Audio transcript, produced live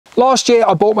Last year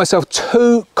I bought myself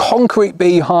 2 concrete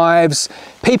beehives.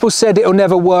 People said it'll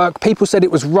never work. People said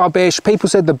it was rubbish. People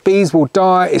said the bees will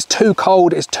die. It's too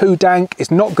cold. It's too dank.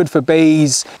 It's not good for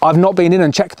bees. I've not been in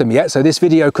and checked them yet, so this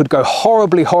video could go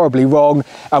horribly, horribly wrong.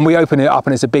 And we open it up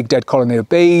and it's a big dead colony of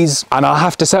bees. And I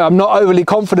have to say, I'm not overly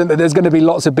confident that there's going to be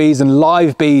lots of bees and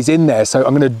live bees in there. So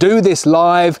I'm going to do this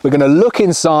live. We're going to look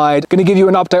inside. I'm going to give you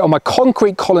an update on my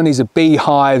concrete colonies of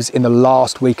beehives in the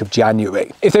last week of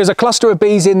January. If there's a cluster of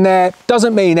bees in there,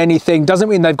 doesn't mean anything. Doesn't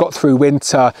mean they've got through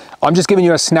winter. I'm just giving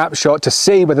you a snapshot to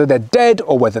see whether they're dead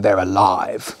or whether they're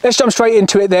alive. Let's jump straight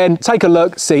into it then, take a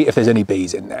look, see if there's any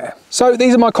bees in there. So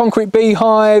these are my concrete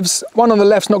beehives. One on the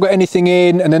left's not got anything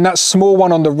in, and then that small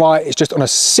one on the right is just on a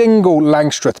single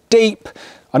Langstroth deep.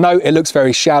 I know it looks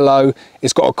very shallow.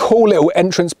 It's got a cool little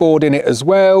entrance board in it as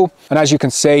well. And as you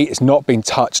can see, it's not been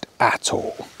touched at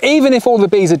all. Even if all the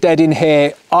bees are dead in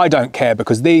here, I don't care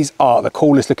because these are the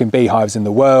coolest looking beehives in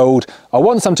the world. I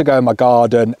want some to go in my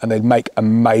garden and they'd make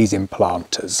amazing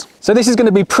planters. So this is going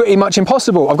to be pretty much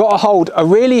impossible. I've got to hold a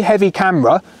really heavy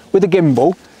camera with a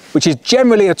gimbal, which is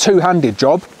generally a two-handed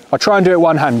job. I try and do it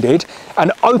one-handed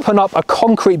and open up a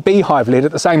concrete beehive lid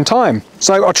at the same time.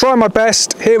 So I'll try my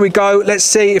best. Here we go. Let's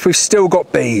see if we've still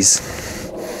got bees.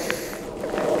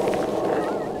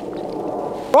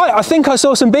 Right, I think I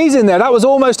saw some bees in there. That was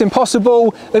almost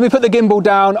impossible. Let me put the gimbal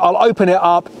down. I'll open it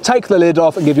up, take the lid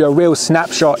off and give you a real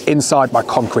snapshot inside my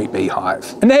concrete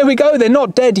beehive. And there we go. They're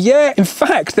not dead yet. In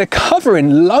fact, they're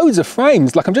covering loads of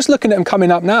frames. Like I'm just looking at them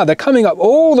coming up now. They're coming up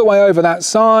all the way over that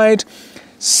side.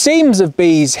 Seams of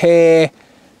bees here,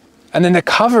 and then they're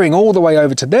covering all the way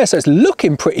over to there, so it's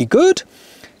looking pretty good.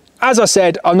 As I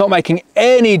said, I'm not making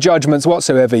any judgments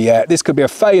whatsoever yet. This could be a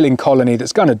failing colony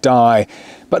that's going to die,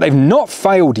 but they've not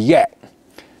failed yet.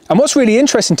 And what's really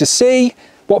interesting to see,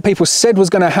 what people said was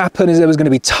going to happen is there was going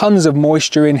to be tons of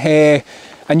moisture in here.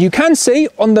 And you can see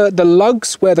on the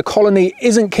lugs where the colony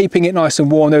isn't keeping it nice and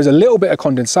warm, there's a little bit of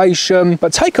condensation.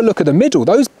 But take a look at the middle.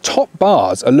 Those top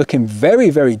bars are looking very,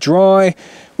 very dry,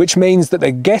 which means that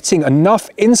they're getting enough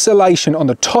insulation on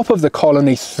the top of the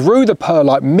colony through the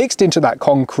perlite mixed into that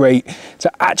concrete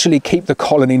to actually keep the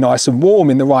colony nice and warm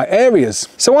in the right areas.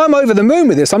 So I'm over the moon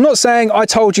with this. I'm not saying I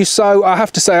told you so. I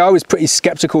have to say I was pretty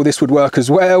skeptical this would work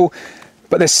as well.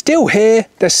 But they're still here,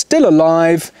 they're still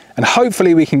alive, and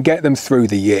hopefully we can get them through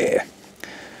the year.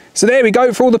 So there we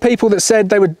go. For all the people that said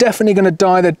they were definitely going to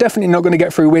die, they're definitely not going to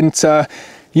get through winter,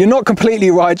 you're not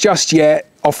completely right just yet.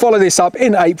 I'll follow this up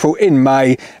in April, in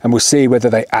May, and we'll see whether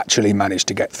they actually manage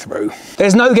to get through.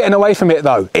 There's no getting away from it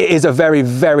though. It is a very,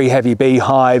 very heavy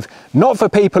beehive. Not for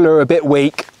people who are a bit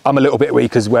weak. I'm a little bit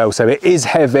weak as well, so it is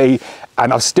heavy,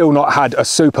 and I've still not had a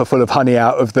super full of honey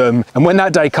out of them. And when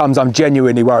that day comes, I'm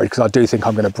genuinely worried because I do think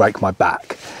I'm going to break my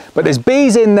back. But there's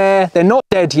bees in there, they're not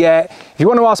dead yet. If you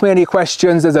want to ask me any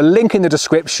questions, there's a link in the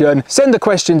description. Send the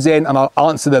questions in and I'll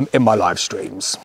answer them in my live streams.